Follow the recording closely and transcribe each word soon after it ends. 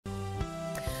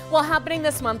Well, happening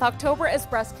this month, October is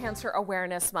Breast Cancer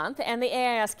Awareness Month, and the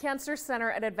AIS Cancer Center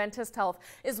at Adventist Health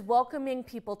is welcoming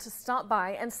people to stop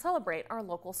by and celebrate our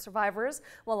local survivors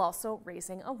while also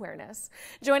raising awareness.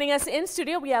 Joining us in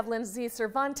studio, we have Lindsay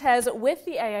Cervantes with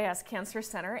the AIS Cancer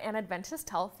Center and Adventist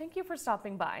Health. Thank you for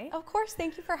stopping by. Of course,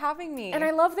 thank you for having me. And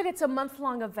I love that it's a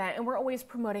month-long event, and we're always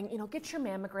promoting, get your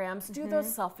mammograms, do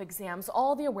those self-exams,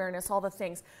 all the awareness, all the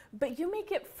things, but you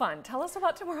make it fun. Tell us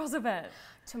about tomorrow's event.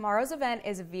 Tomorrow's event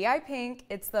is VIPink.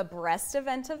 It's the breast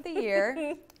event of the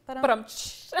year.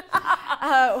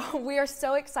 We are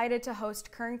so excited to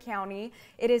host Kern County.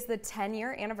 It is the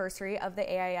 10-year anniversary of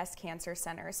the AIS Cancer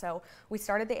Center. So we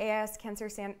started the AIS Cancer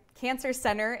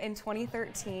Center in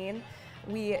 2013.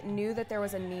 We knew that there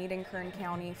was a need in Kern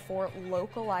County for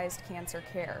localized cancer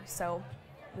care. So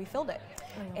we filled it.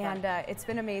 And it's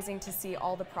been amazing to see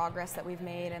all the progress that we've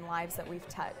made and lives that we've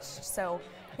touched. So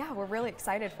yeah, we're really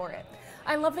excited for it.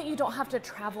 I love that you don't have to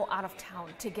travel out of town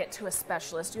to get to a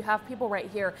specialist. You have people right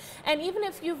here. And even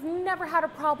if you've never had a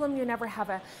problem, you never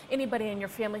have anybody in your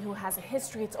family who has a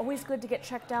history, it's always good to get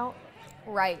checked out.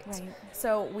 Right.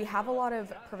 So we have a lot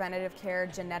of preventative care,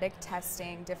 genetic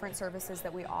testing, different services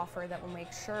that we offer that will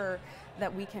make sure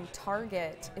that we can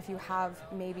target if you have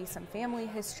maybe some family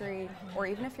history, or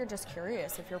even if you're just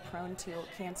curious, if you're prone to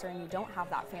cancer and you don't have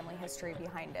that family history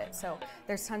behind it. So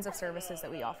there's tons of services that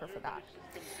we offer for that.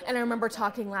 And I remember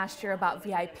talking last year about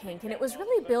VIPink, and it was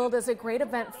really billed as a great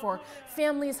event for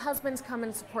families. Husbands come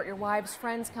and support your wives,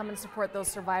 friends come and support those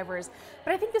survivors.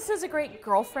 But I think this is a great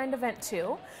girlfriend event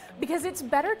too, because it's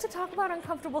better to talk about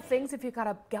uncomfortable things if you've got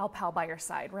a gal pal by your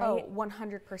side, right? Oh,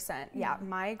 100%. Yeah,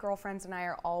 my girlfriends and I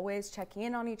are always checking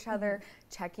in on each other,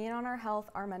 checking in on our health,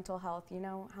 our mental health. You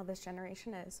know how this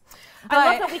generation is.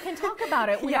 I love that we can talk about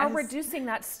it. We are reducing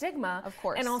that stigma. Of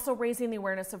course. And also raising the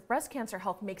awareness of breast cancer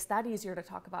health makes that easier to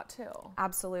talk about too.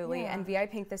 Absolutely. And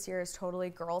VIPink this year is totally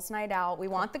girls' night out. We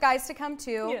want the guys to come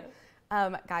too.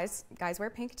 Guys wear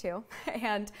pink too.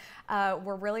 And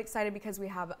we're really excited because we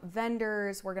have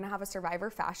vendors. We're going to have a survivor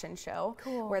fashion show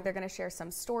where they're going to share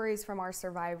some stories from our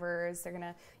survivors. They're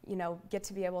going to, get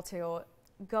to be able to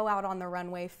go out on the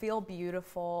runway, feel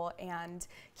beautiful, and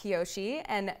Kiyoshi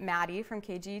and Maddie from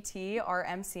KGT are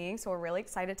emceeing, so we're really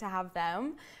excited to have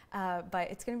them. But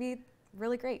it's going to be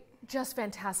really great. Just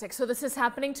fantastic. So this is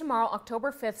happening tomorrow,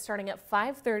 October 5th, starting at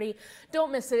 5:30.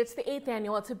 Don't miss it. It's the 8th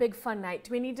annual. It's a big fun night.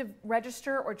 Do we need to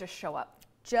register or just show up?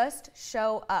 Just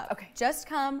show up. Okay. Just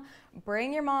come,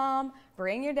 bring your mom,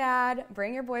 bring your dad,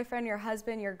 bring your boyfriend, your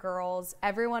husband, your girls.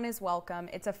 Everyone is welcome.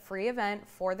 It's a free event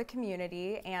for the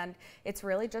community, and it's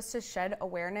really just to shed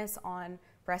awareness on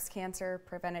breast cancer,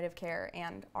 preventative care,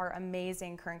 and our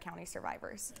amazing Kern County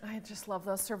survivors. I just love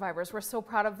those survivors. We're so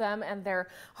proud of them and their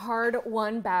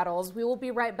hard-won battles. We will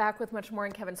be right back with much more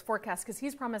in Kevin's forecast because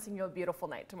he's promising you a beautiful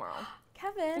night tomorrow.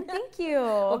 Kevin, thank you.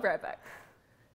 We'll be right back.